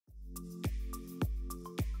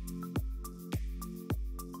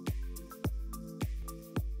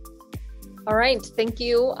All right. Thank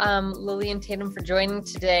you, Lily and Tatum, for joining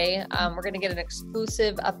today. We're going to get an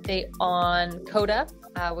exclusive update on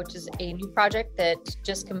KODA, which is a new project that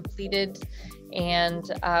just completed. And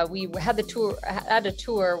we had a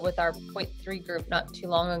tour with our Point 3 group not too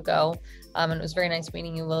long ago. And it was very nice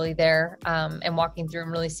meeting you, Lily, there, and walking through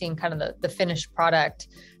and really seeing kind of the finished product.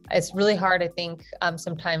 It's really hard, I think,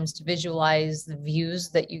 sometimes to visualize the views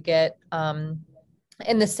that you get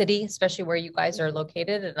in the city, especially where you guys are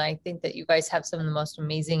located. And I think that you guys have some of the most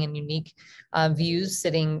amazing and unique views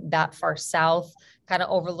sitting that far south, kind of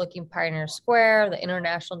overlooking Pioneer Square, the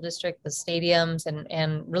International District, the stadiums,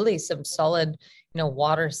 and really some solid,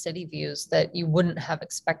 water city views that you wouldn't have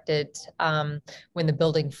expected when the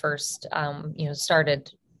building first,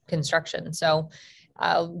 started construction. So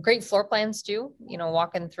great floor plans too.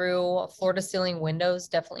 Walking through floor to ceiling windows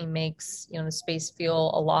definitely makes, the space feel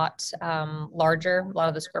a lot larger. A lot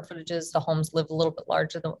of the square footages, the homes live a little bit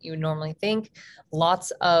larger than what you would normally think. Lots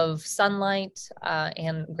of sunlight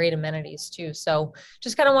and great amenities too. So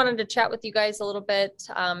just kind of wanted to chat with you guys a little bit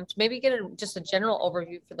to maybe get just a general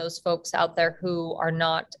overview for those folks out there who are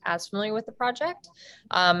not as familiar with the project.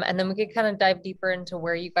 And then we could kind of dive deeper into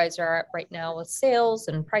where you guys are at right now with sales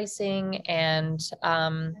and pricing and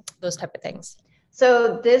those type of things.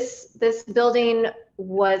 So this building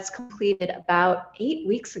was completed about 8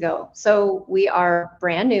 weeks ago. So we are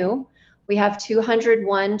brand new. We have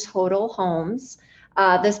 201 total homes.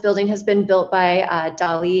 This building has been built by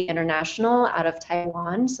Dali International out of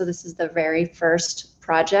Taiwan. So this is the very first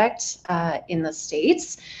project in the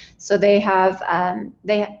States. So they have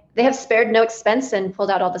spared no expense and pulled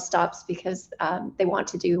out all the stops because they want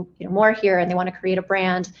to do more here, and they want to create a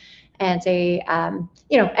brand and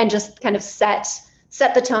and just kind of set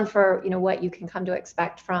the tone for what you can come to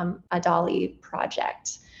expect from a Dali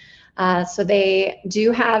project. So they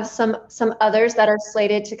do have some others that are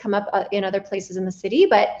slated to come up in other places in the city,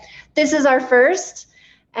 but this is our first.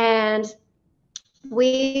 And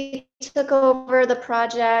we took over the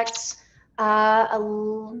project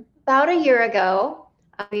about a year ago.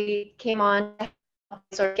 We came on to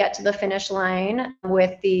sort of get to the finish line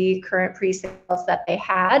with the current pre-sales that they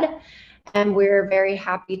had. And we're very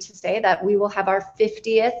happy to say that we will have our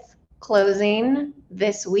 50th closing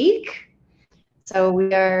this week. So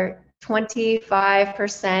we are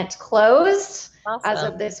 25% closed as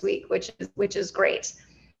of this week, which is great.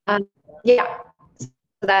 Yeah, so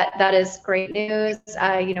that is great news.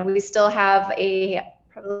 We still have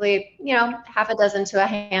probably half a dozen to a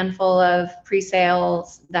handful of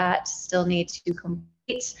pre-sales that still need to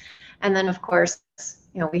complete, and then of course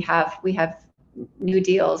we have new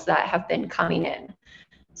deals that have been coming in.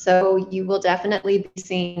 So you will definitely be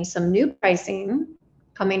seeing some new pricing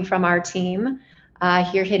coming from our team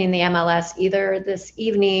here hitting the MLS either this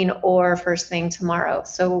evening or first thing tomorrow.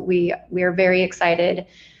 So we are very excited.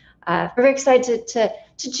 We're very excited to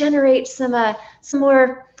generate some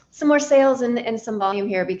more sales and some volume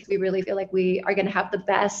here, because we really feel like we are going to have the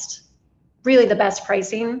best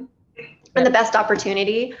pricing and the best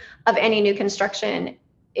opportunity of any new construction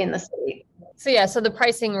in the city. So yeah, so the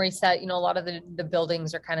pricing reset, a lot of the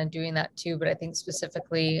buildings are kind of doing that too, but I think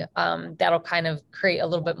specifically that'll kind of create a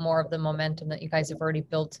little bit more of the momentum that you guys have already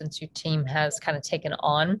built since your team has kind of taken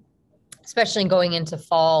on, especially going into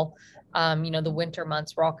fall. The winter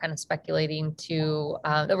months, we're all kind of speculating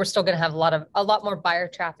that we're still going to have a lot more buyer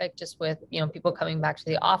traffic, just with people coming back to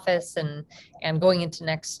the office and going into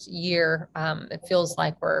next year. It feels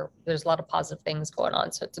like there's a lot of positive things going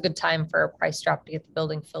on, so it's a good time for a price drop to get the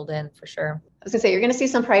building filled in for sure. I was gonna say, you're going to see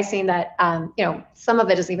some pricing that some of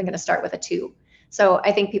it is even going to start with a 2. So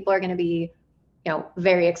I think people are going to be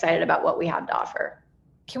very excited about what we have to offer.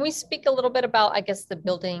 Can we speak a little bit about, I guess, the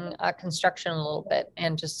building construction a little bit,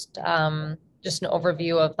 and just an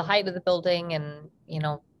overview of the height of the building and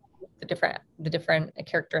the different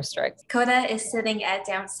characteristics? KODA is sitting at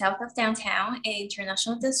south of downtown in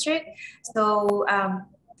International District. So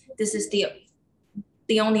this is the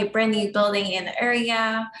only brand new building in the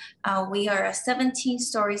area. We are a 17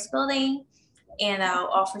 stories building, and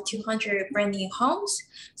offer 200 brand new homes.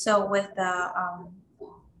 So with the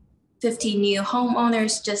 50 new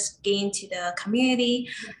homeowners just gained to the community.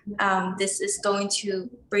 This is going to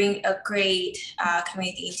bring a great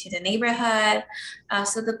community into the neighborhood.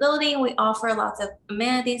 So the building, we offer lots of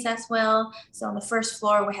amenities as well. So on the first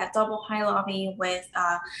floor, we have double high lobby with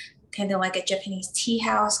kind of like a Japanese tea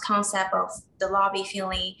house concept of the lobby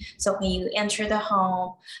feeling. So when you enter the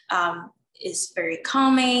home, it's very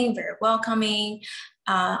calming, very welcoming.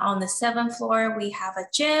 On the 7th floor, we have a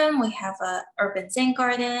gym, we have a urban zen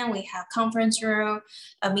garden, we have conference room,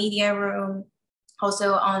 a media room.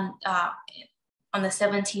 Also on on the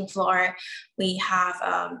 17th floor, we have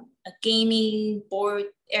a gaming board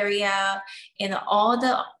area, and all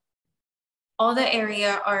the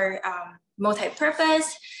area are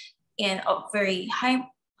multi-purpose and very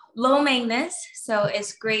low maintenance. So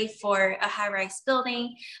it's great for a high-rise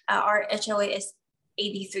building. Our HOA is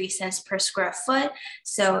 83 cents per square foot.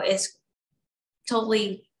 So it's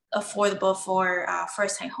totally affordable for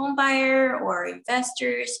first-time home buyer or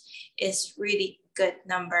investors. It's really good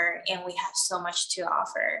number, and we have so much to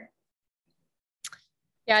offer.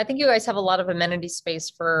 Yeah, I think you guys have a lot of amenity space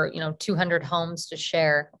for, 200 homes to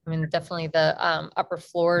share. I mean, definitely the upper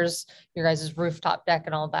floors, your guys' rooftop deck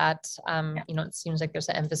and all that. It seems like there's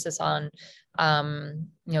an emphasis on,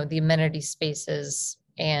 the amenity spaces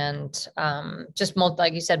and just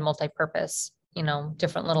like you said, multi-purpose,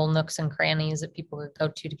 different little nooks and crannies that people could go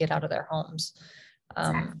to get out of their homes.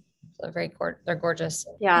 Exactly. So they're gorgeous.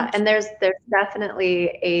 Yeah, and there's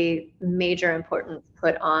definitely a major importance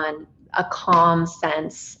put on a calm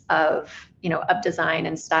sense of design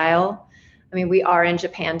and style. I mean, we are in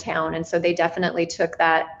Japantown, and so they definitely took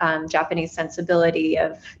that Japanese sensibility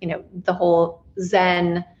of the whole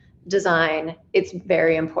Zen design. It's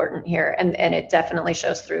very important here, and it definitely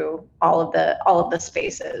shows through all of the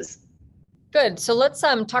spaces. Good. So let's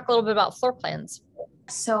talk a little bit about floor plans.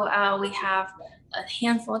 So we have a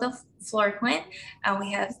handful of floor plan.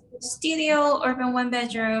 We have studio, urban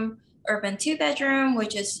 1-bedroom, urban 2-bedroom,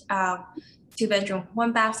 which is 2-bedroom,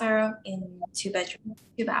 1-bathroom, and 2-bedroom,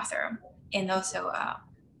 2-bathroom, and also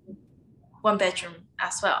 1-bedroom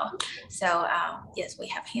as well. So yes, we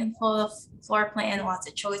have a handful of floor plan, lots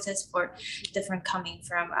of choices for different coming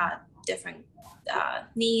from different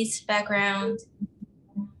needs, background.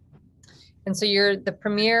 And so you're the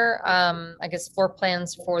premier, I guess, floor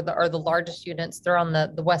plans for the largest units. They're on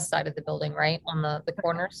the west side of the building, right? On the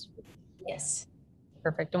corners. Yes.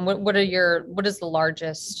 Perfect. And what is the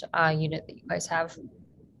largest unit that you guys have?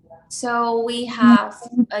 So we have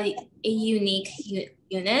a unique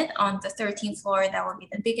unit on the 13th floor. That will be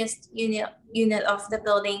the biggest unit of the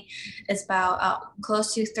building. It's about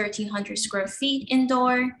close to 1,300 square feet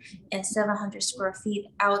indoor and 700 square feet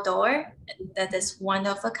outdoor. That is one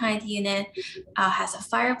of a kind unit. Has a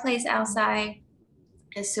fireplace outside.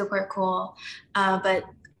 It's super cool. But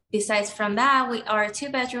besides from that, our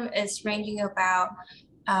 2-bedroom is ranging about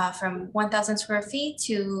from 1,000 square feet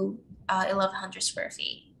to 1,100 square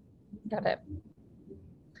feet. Got it.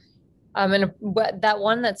 And that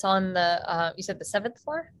one that's on the, you said the 7th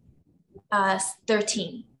floor?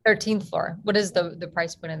 13. 13th floor. What is the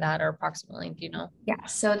price point of that, or approximately, do you know? Yeah,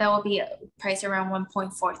 so that will be a price around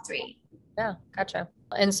 1.43. Yeah, gotcha.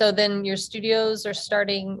 And so then your studios are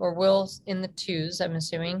starting, or will, in the 2s, I'm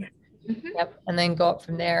assuming. Mm-hmm. Yep. And then go up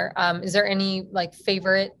from there. Is there any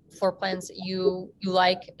favorite floor plans that you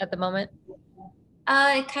like at the moment?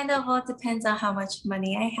 It kind of all depends on how much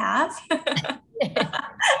money I have.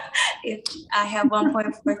 If I have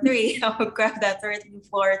 1.43, I will grab that 13th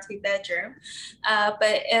floor 2-bedroom.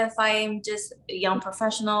 But if I'm just a young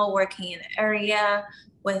professional working in an area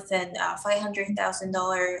with a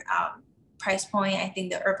 $500,000 price point, I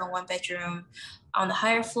think the urban 1-bedroom on the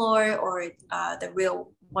higher floor, or the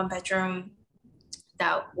real 1-bedroom,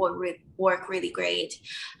 that would work really great.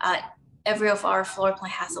 Every of our floor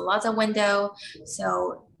plan has a lot of window,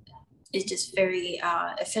 so it's just very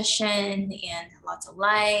efficient and lots of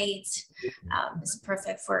lights. It's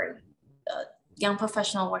perfect for a young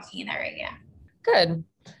professional working in our area. Good.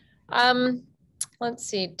 Let's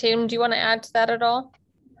see, Tatum, do you want to add to that at all?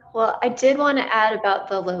 Well, I did want to add about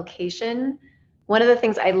the location. One of the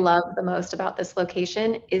things I love the most about this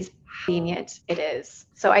location is how convenient it is.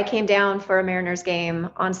 So I came down for a Mariners game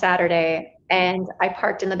on Saturday, and I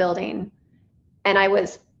parked in the building, and I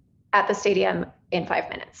was at the stadium in 5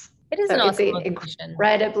 minutes. It is an awesome location.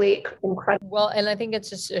 Incredibly. Well, and I think it's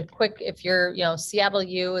just a quick, if you're, Seattle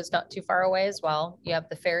U is not too far away as well. You have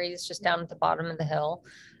the ferries just down at the bottom of the hill.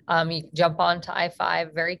 You can jump onto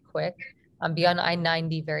I-5 very quick. Be on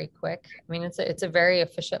I-90 very quick. I mean, it's a very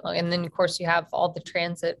efficient look. And then of course you have all the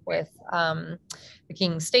transit with the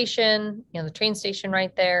King Station, the train station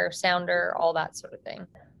right there, Sounder, all that sort of thing.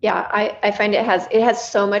 Yeah, I find it has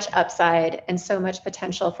so much upside and so much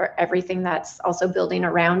potential for everything that's also building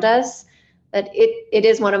around us, that it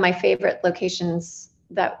is one of my favorite locations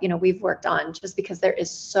that we've worked on, just because there is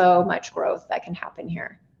so much growth that can happen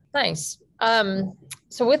here. Nice.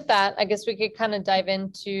 So with that, I guess we could kind of dive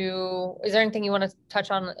into, is there anything you want to touch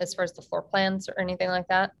on as far as the floor plans or anything like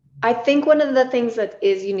that? I think one of the things that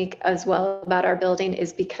is unique as well about our building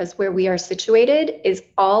is because where we are situated is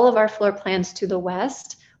all of our floor plans to the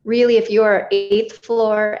west. Really, if you are 8th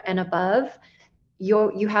floor and above,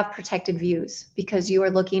 you have protected views because you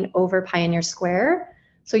are looking over Pioneer Square.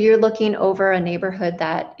 So you're looking over a neighborhood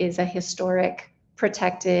that is a historic,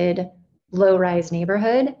 protected, low-rise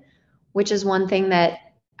neighborhood, which is one thing that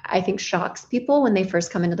I think shocks people when they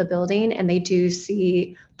first come into the building and they do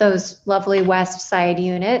see those lovely west side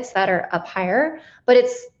units that are up higher. But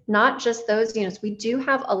it's not just those units. We do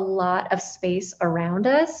have a lot of space around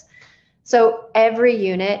us. So every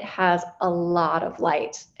unit has a lot of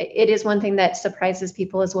light. It is one thing that surprises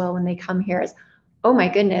people as well when they come here is, oh my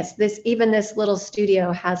goodness, even this little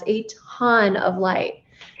studio has a ton of light.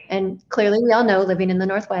 And clearly we all know living in the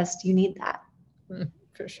Northwest, you need that.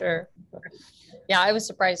 For sure. Yeah, I was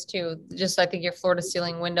surprised too. Just I think your floor to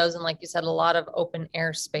ceiling windows and like you said, a lot of open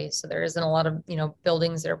air space. So there isn't a lot of,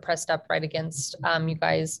 buildings that are pressed up right against you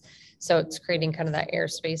guys. So it's creating kind of that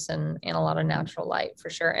airspace and a lot of natural light for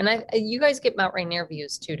sure. And you guys get Mount Rainier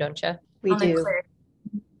views too, don't you? We do.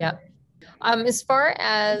 Yeah. As far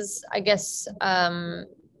as I guess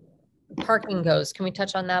parking goes, can we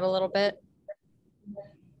touch on that a little bit?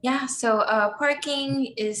 Yeah, so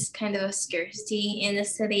parking is kind of a scarcity in the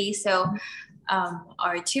city. So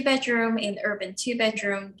our 2-bedroom and urban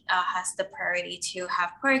 2-bedroom has the priority to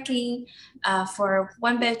have parking. For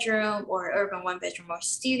 1-bedroom or urban 1-bedroom or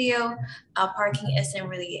studio, parking isn't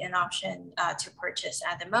really an option to purchase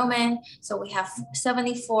at the moment. So we have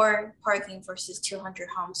 74 parking versus 200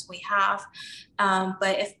 homes we have.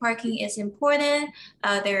 But if parking is important,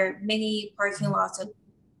 there are many parking lots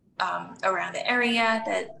around the area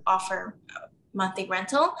that offer monthly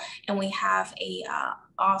rental, and we have a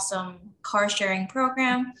awesome car sharing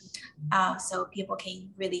program, so people can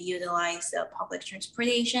really utilize the public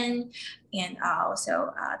transportation and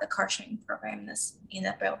also the car sharing program that's in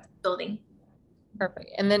the building.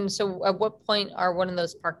 Perfect. And then, so at what point are one of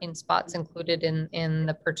those parking spots included in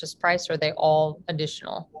the purchase price, or are they all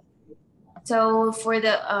additional? So for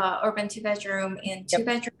the urban 2-bedroom and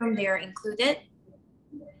 2-bedroom, they are included.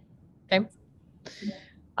 Okay.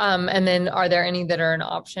 And then are there any that are an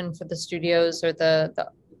option for the studios or the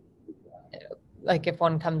like if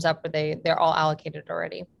one comes up, they're all allocated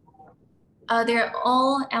already? They're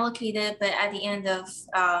all allocated, but at the end of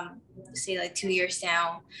say like 2 years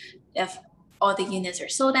down, if all the units are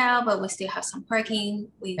sold out, but we still have some parking,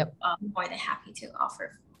 we are more than happy to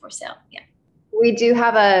offer for sale. Yeah. We do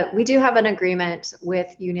have an agreement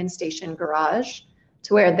with Union Station Garage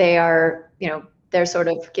to where they are, they're sort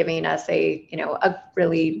of giving us a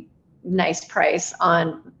really nice price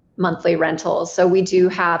on monthly rentals. So we do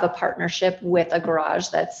have a partnership with a garage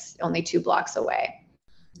that's only 2 blocks away.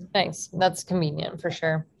 Nice. That's convenient for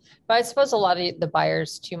sure. But I suppose a lot of the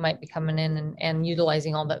buyers too might be coming in and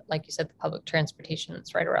utilizing all that, like you said, the public transportation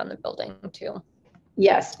that's right around the building too.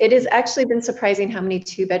 Yes, it has actually been surprising how many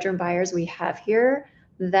 2-bedroom buyers we have here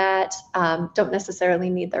that don't necessarily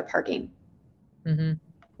need their parking. Mm-hmm.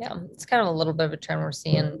 Yeah, it's kind of a little bit of a trend we're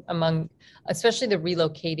seeing among, especially the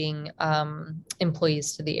relocating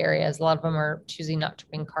employees to the areas. A lot of them are choosing not to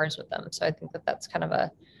bring cars with them. So I think that's kind of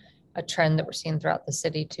a trend that we're seeing throughout the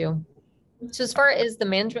city too. So as far as the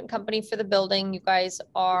management company for the building, you guys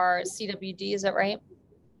are CWD, is that right?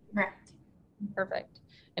 Correct. Perfect.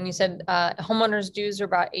 And you said homeowners dues are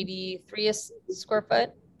about 83 a square foot?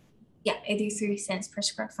 Yeah, 83 cents per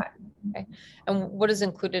square foot. Okay. And what is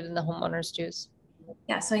included in the homeowners dues?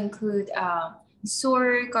 Yeah, so include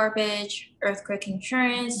sewer, garbage, earthquake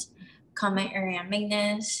insurance, common area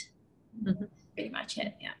maintenance, pretty much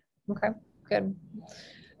it, yeah. Okay, good.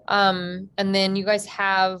 And then you guys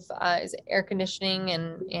have is it air conditioning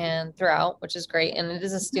and throughout, which is great. And it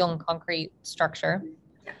is a steel and concrete structure.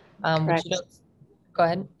 Which you don't, go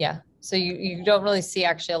ahead. Yeah. So you don't really see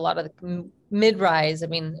actually a lot of the mid-rise. I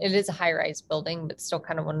mean, it is a high-rise building, but still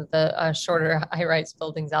kind of one of the shorter high-rise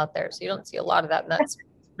buildings out there. So you don't see a lot of that, and that's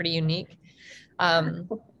pretty unique. And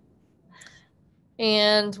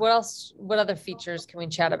what else? What other features can we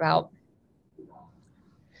chat about?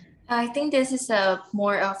 I think this is a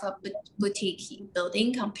more of a boutique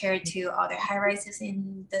building compared to other high rises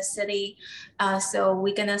in the city. So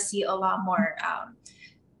we're gonna see a lot more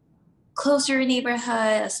closer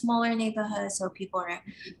neighborhood, a smaller neighborhood. So people are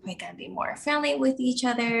gonna be more friendly with each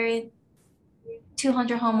other.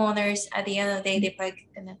 200 homeowners, at the end of the day, they're probably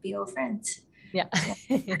gonna be all friends. Yeah.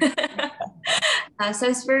 So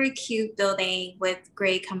it's very cute building with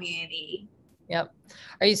great community. Yep.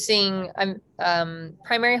 Are you seeing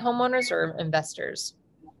primary homeowners or investors?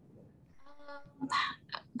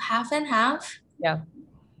 Half and half. Yeah.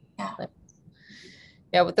 Yeah.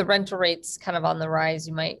 Yeah. With the rental rates kind of on the rise,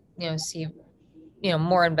 you might, see,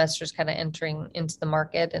 more investors kind of entering into the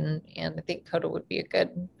market, and I think KODA would be a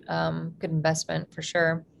good investment for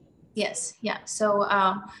sure. Yes, yeah. So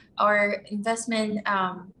our investment,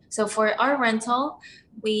 so for our rental,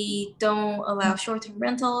 we don't allow short-term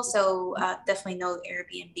rental, so definitely no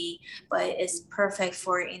Airbnb, but it's perfect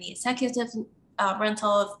for any executive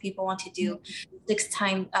rental if people want to do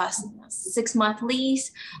 6-month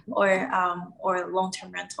lease or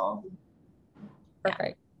long-term rental.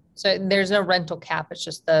 Perfect. So there's no rental cap. It's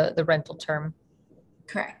just the rental term.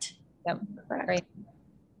 Correct. Yep. Correct. Great.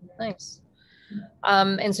 Nice.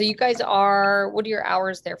 And so you guys what are your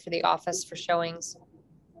hours there for the office for showings?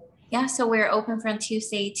 Yeah, so we're open from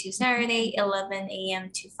Tuesday to Saturday, 11 a.m.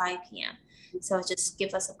 to 5 p.m. So just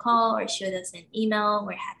give us a call or shoot us an email.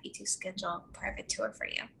 We're happy to schedule a private tour for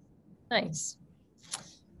you. Nice.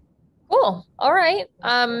 Cool. All right.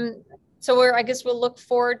 So I guess we'll look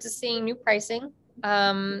forward to seeing new pricing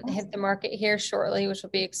hit the market here shortly, which will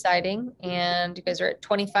be exciting. And you guys are at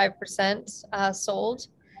 25% sold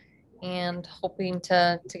and hoping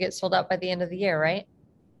to get sold out by the end of the year, right?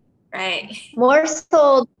 Right. More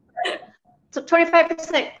sold. So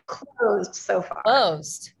 25% closed so far.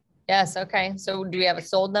 Closed. Yes. Okay. So do we have a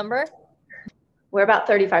sold number? We're about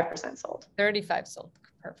 35% sold. 35 sold.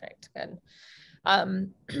 Perfect. Good.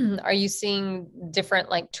 Are you seeing different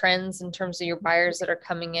like trends in terms of your buyers that are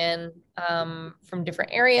coming in from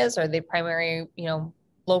different areas? Are they primary,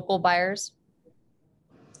 local buyers?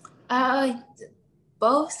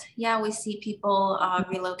 Both. Yeah, we see people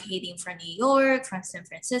relocating from New York, from San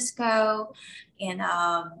Francisco. And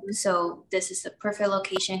so this is the perfect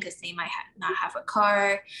location because they might not have a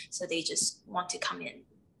car. So they just want to come in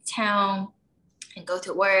town and go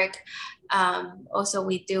to work. Also,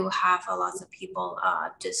 we do have a lot of people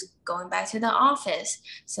just going back to the office.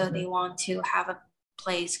 So they want to have a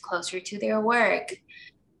place closer to their work.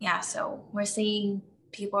 Yeah, so we're seeing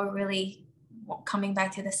people really coming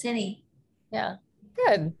back to the city. Yeah,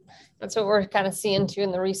 good. That's what we're kind of seeing too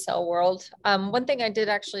in the resale world. One thing I did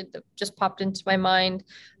actually that just popped into my mind,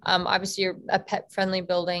 obviously you're a pet friendly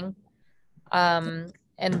building. And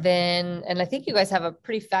I think you guys have a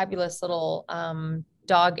pretty fabulous little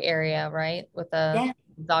dog area, right? With a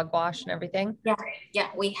dog wash and everything. Yeah.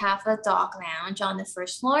 We have a dog lounge on the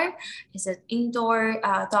first floor. It's an indoor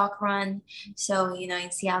dog run. So,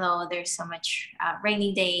 in Seattle, there's so much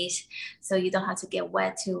rainy days, so you don't have to get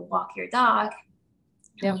wet to walk your dog.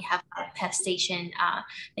 And we have a pet station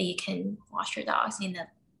that you can wash your dogs in the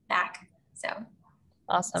back. So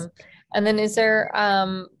awesome. And then is there,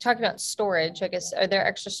 talking about storage, I guess, are there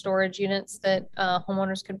extra storage units that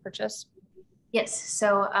homeowners can purchase? Yes,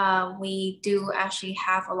 so we do actually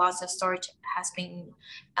have a lot of storage has been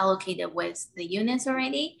allocated with the units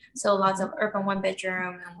already. So lots of urban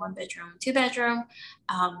 1-bedroom and 1-bedroom, 2-bedroom.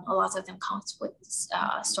 A lot of them comes with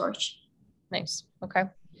storage. Nice. Okay.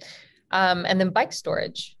 And then bike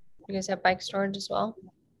storage. You guys have bike storage as well?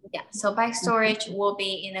 Yeah, so bike storage will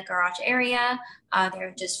be in the garage area.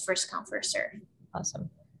 They're just first come, first serve. Awesome.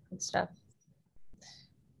 Good stuff.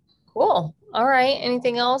 Cool. All right.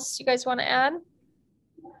 Anything else you guys want to add?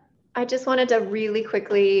 I just wanted to really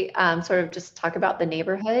quickly sort of just talk about the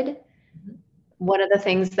neighborhood. One of the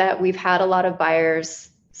things that we've had a lot of buyers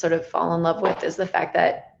sort of fall in love with is the fact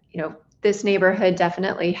that, this neighborhood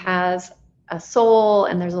definitely has a soul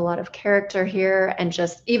and there's a lot of character here. And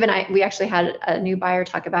just we actually had a new buyer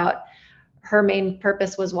talk about her main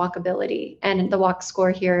purpose was walkability, and the walk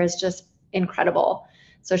score here is just incredible.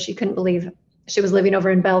 So she couldn't believe she was living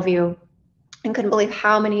over in Bellevue and couldn't believe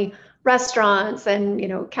how many restaurants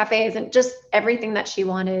and cafes and just everything that she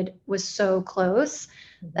wanted was so close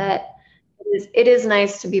that it is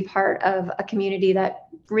nice to be part of a community that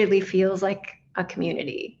really feels like a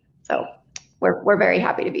community. So we're very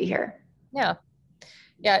happy to be here. Yeah.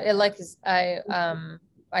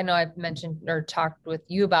 I know I've mentioned or talked with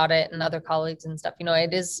you about it and other colleagues and stuff.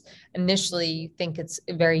 It is initially you think it's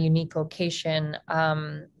a very unique location,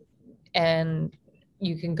 and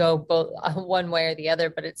you can go both one way or the other,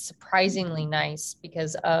 but it's surprisingly nice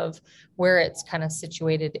because of where it's kind of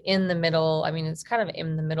situated in the middle. I mean, it's kind of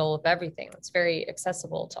in the middle of everything. It's very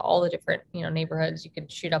accessible to all the different, neighborhoods. You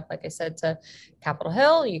could shoot up, like I said, to Capitol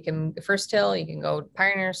Hill, you can First Hill, you can go to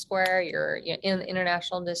Pioneer Square, you're in the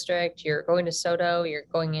International District, you're going to Soto, you're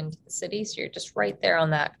going into the city. So you're just right there on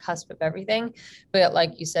that cusp of everything. But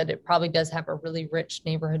like you said, it probably does have a really rich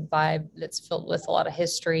neighborhood vibe that's filled with a lot of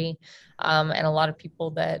history. And a lot of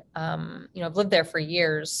people that, have lived there for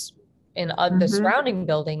years in the surrounding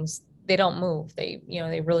buildings, they don't move. They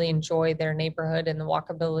really enjoy their neighborhood and the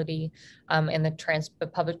walkability, and the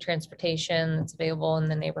public transportation that's available in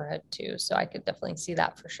the neighborhood too. So I could definitely see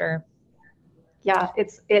that for sure. Yeah,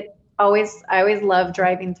 I always love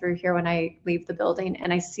driving through here when I leave the building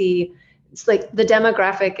and I see it's like the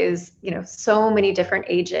demographic is, you know, so many different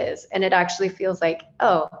ages, and it actually feels like,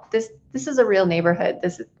 oh, this is a real neighborhood.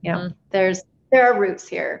 This is, you know, there are roots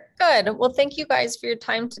here. Good. Well, thank you guys for your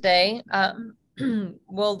time today.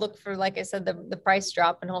 We'll look for, like I said, the price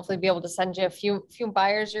drop, and hopefully be able to send you a few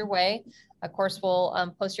buyers your way. Of course,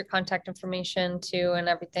 we'll post your contact information too and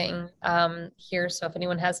everything here. So if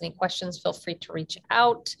anyone has any questions, feel free to reach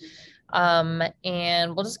out.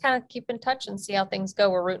 And we'll just kind of keep in touch and see how things go.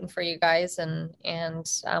 We're rooting for you guys, and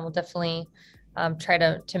we'll definitely try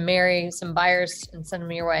to marry some buyers and send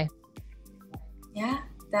them your way. Yeah,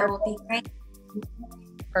 that will be great.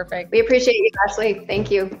 Perfect. We appreciate you, Ashley. Thank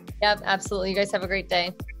you. Yep, absolutely. You guys have a great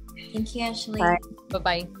day. Thank you, Ashley. Bye.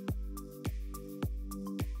 Bye-bye.